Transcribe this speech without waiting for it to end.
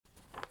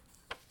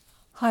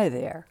Hi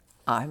there,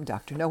 I'm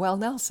Dr. Noel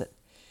Nelson,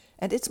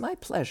 and it's my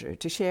pleasure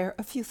to share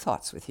a few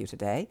thoughts with you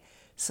today,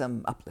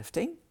 some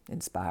uplifting,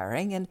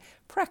 inspiring, and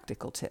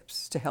practical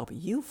tips to help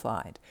you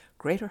find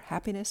greater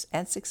happiness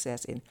and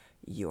success in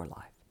your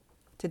life.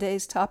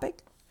 Today's topic,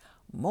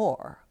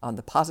 more on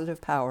the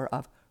positive power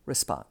of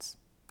response.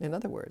 In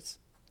other words,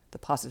 the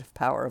positive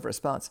power of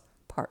response,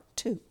 part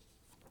 2.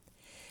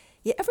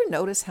 You ever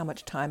notice how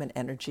much time and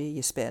energy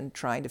you spend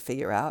trying to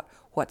figure out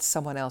what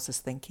someone else is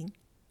thinking?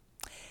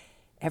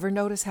 Ever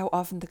notice how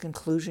often the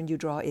conclusion you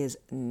draw is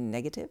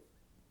negative?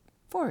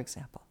 For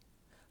example,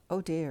 oh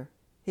dear,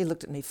 he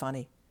looked at me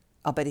funny.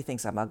 I'll bet he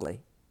thinks I'm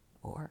ugly.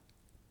 Or,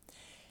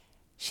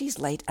 she's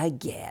late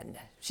again.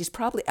 She's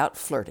probably out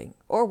flirting.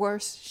 Or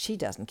worse, she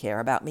doesn't care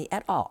about me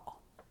at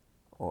all.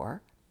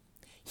 Or,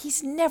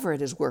 he's never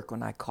at his work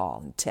when I call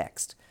and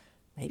text.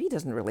 Maybe he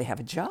doesn't really have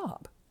a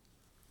job.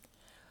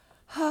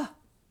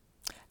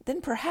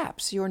 Then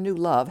perhaps your new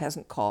love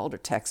hasn't called or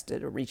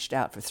texted or reached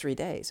out for 3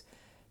 days.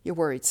 You're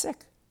worried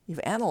sick. You've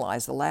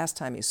analyzed the last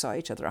time you saw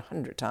each other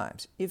 100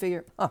 times. You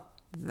figure,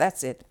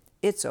 that's it.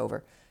 It's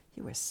over.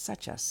 You were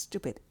such a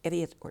stupid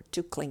idiot, or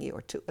too clingy,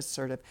 or too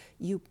assertive.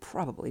 You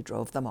probably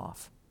drove them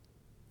off.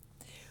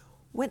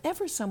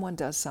 Whenever someone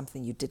does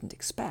something you didn't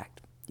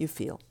expect, you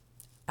feel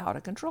out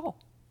of control.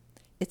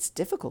 It's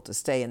difficult to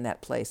stay in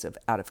that place of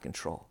out of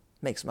control.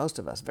 Makes most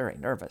of us very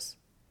nervous.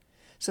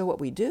 So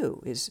what we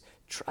do is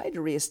try to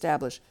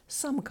reestablish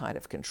some kind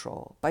of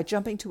control by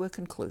jumping to a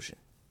conclusion,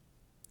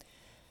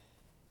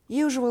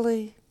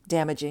 usually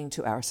damaging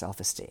to our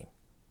self-esteem.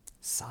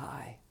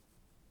 Sigh.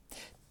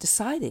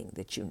 Deciding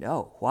that you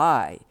know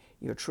why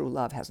your true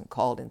love hasn't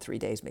called in 3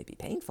 days may be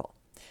painful,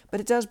 but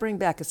it does bring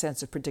back a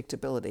sense of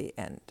predictability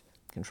and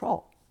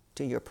control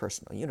to your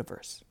personal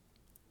universe.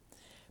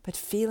 But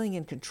feeling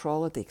in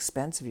control at the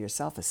expense of your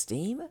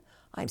self-esteem?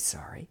 I'm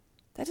sorry,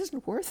 that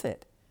isn't worth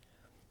it.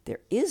 There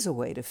is a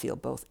way to feel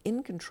both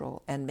in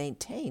control and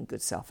maintain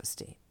good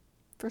self-esteem.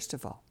 First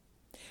of all,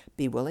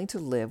 be willing to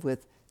live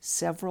with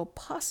several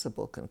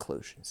possible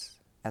conclusions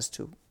as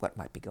to what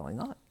might be going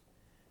on.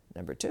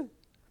 Number 2,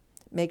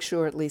 make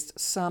sure at least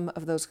some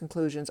of those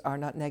conclusions are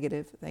not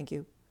negative, thank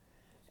you.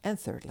 And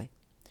thirdly,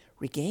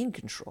 regain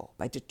control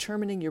by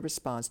determining your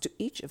response to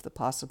each of the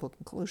possible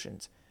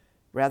conclusions,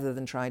 rather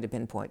than trying to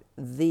pinpoint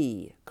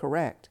the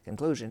correct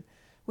conclusion,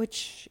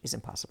 which is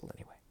impossible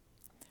anyway.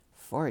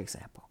 For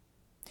example,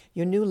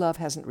 your new love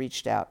hasn't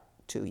reached out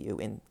to you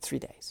in 3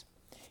 days.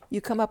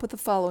 You come up with the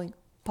following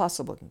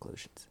possible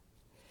conclusions.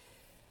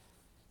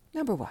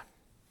 Number 1,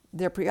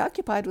 they're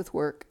preoccupied with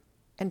work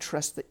and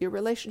trust that your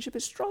relationship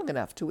is strong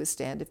enough to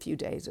withstand a few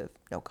days of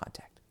no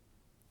contact.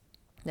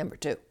 Number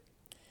 2,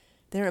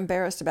 they're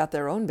embarrassed about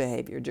their own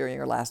behavior during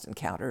your last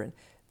encounter and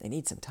they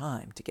need some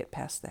time to get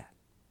past that.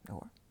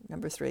 Or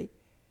number 3,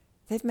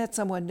 they've met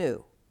someone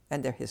new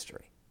and their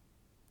history.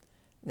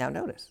 Now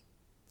notice,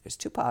 there's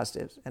 2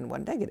 positives and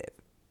 1 negative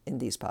in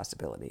these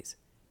possibilities,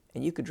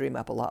 and you could dream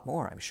up a lot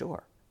more, I'm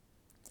sure.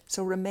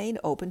 So remain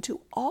open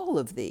to all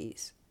of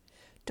these.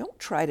 Don't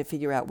try to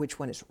figure out which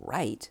one is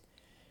right.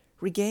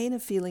 Regain a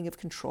feeling of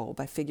control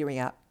by figuring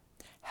out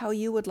how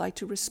you would like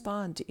to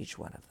respond to each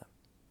one of them.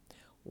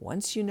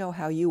 Once you know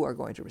how you are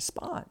going to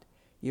respond,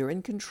 you're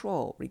in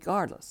control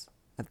regardless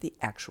of the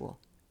actual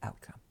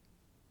outcome.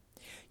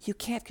 You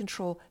can't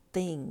control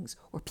things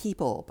or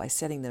people by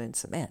setting them in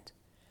cement.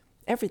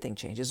 Everything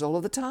changes all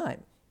of the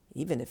time,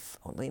 even if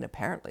only in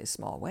apparently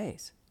small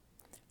ways.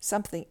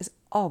 Something is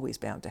always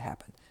bound to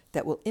happen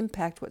that will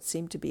impact what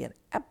seemed to be an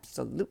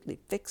absolutely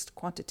fixed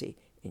quantity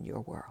in your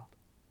world.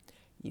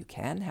 You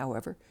can,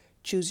 however,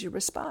 choose your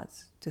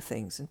response to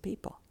things and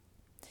people.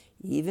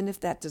 Even if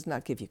that does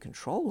not give you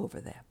control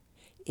over them,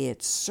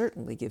 it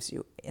certainly gives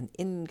you an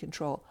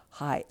in-control,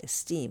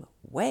 high-esteem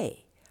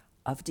way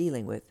of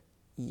dealing with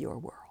your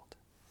world.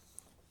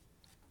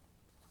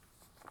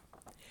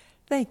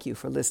 Thank you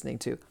for listening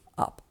to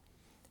Up,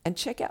 and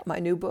check out my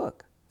new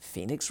book,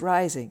 Phoenix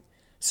Rising,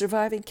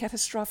 Surviving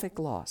Catastrophic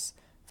Loss,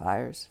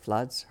 Fires,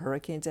 Floods,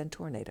 Hurricanes, and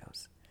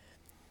Tornadoes.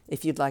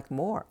 If you'd like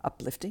more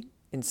uplifting,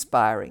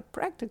 inspiring,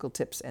 practical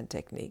tips and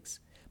techniques,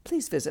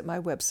 please visit my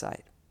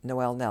website,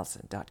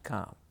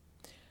 noelnelson.com,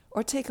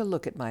 or take a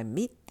look at my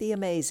Meet the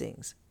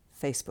Amazings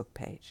Facebook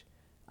page.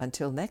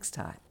 Until next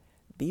time,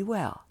 be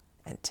well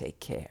and take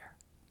care.